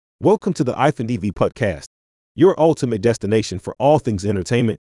Welcome to the iFun TV podcast, your ultimate destination for all things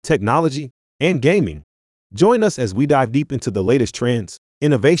entertainment, technology, and gaming. Join us as we dive deep into the latest trends,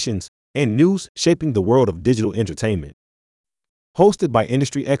 innovations, and news shaping the world of digital entertainment. Hosted by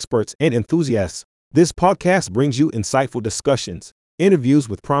industry experts and enthusiasts, this podcast brings you insightful discussions, interviews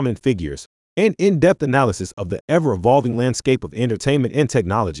with prominent figures, and in-depth analysis of the ever-evolving landscape of entertainment and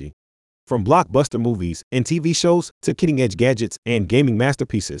technology. From blockbuster movies and TV shows to cutting-edge gadgets and gaming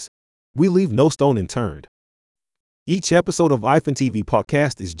masterpieces, we leave no stone unturned. Each episode of iFun TV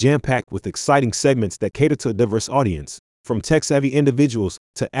podcast is jam-packed with exciting segments that cater to a diverse audience, from tech-savvy individuals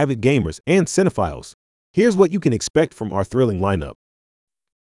to avid gamers and cinephiles. Here's what you can expect from our thrilling lineup.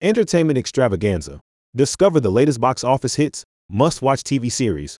 Entertainment extravaganza. Discover the latest box office hits, must-watch TV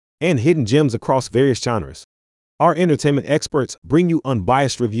series, and hidden gems across various genres. Our entertainment experts bring you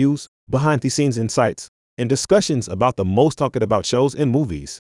unbiased reviews, behind-the-scenes insights, and discussions about the most talked about shows and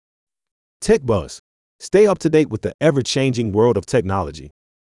movies. Tech Buzz. Stay up to date with the ever-changing world of technology.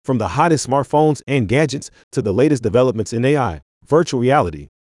 From the hottest smartphones and gadgets to the latest developments in AI, virtual reality,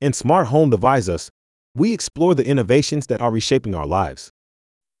 and smart home devices, we explore the innovations that are reshaping our lives.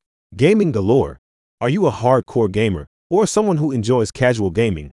 Gaming galore. Are you a hardcore gamer or someone who enjoys casual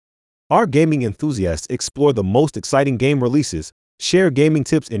gaming? Our gaming enthusiasts explore the most exciting game releases, share gaming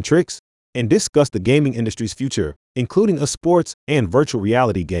tips and tricks, and discuss the gaming industry's future, including esports and virtual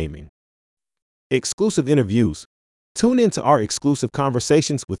reality gaming. Exclusive interviews. Tune into our exclusive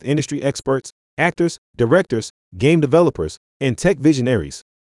conversations with industry experts, actors, directors, game developers, and tech visionaries.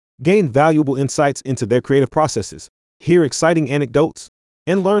 Gain valuable insights into their creative processes, hear exciting anecdotes,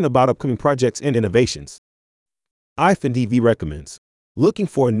 and learn about upcoming projects and innovations. iFun TV recommends. Looking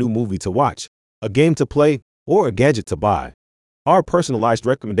for a new movie to watch, a game to play, or a gadget to buy? Our personalized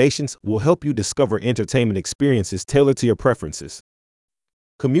recommendations will help you discover entertainment experiences tailored to your preferences.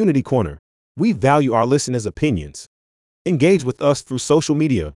 Community Corner. We value our listeners' opinions. Engage with us through social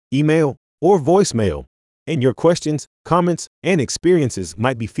media, email, or voicemail, and your questions, comments, and experiences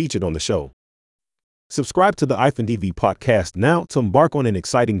might be featured on the show. Subscribe to the iFun TV podcast now to embark on an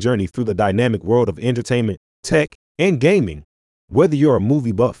exciting journey through the dynamic world of entertainment, tech, and gaming. Whether you're a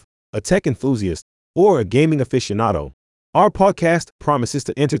movie buff, a tech enthusiast, or a gaming aficionado, our podcast promises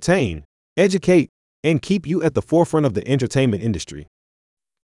to entertain, educate, and keep you at the forefront of the entertainment industry.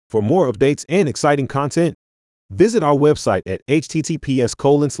 For more updates and exciting content, visit our website at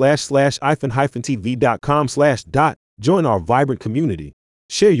https://ifun-tv.com/. Join our vibrant community,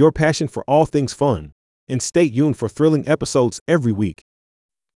 share your passion for all things fun, and stay tuned for thrilling episodes every week.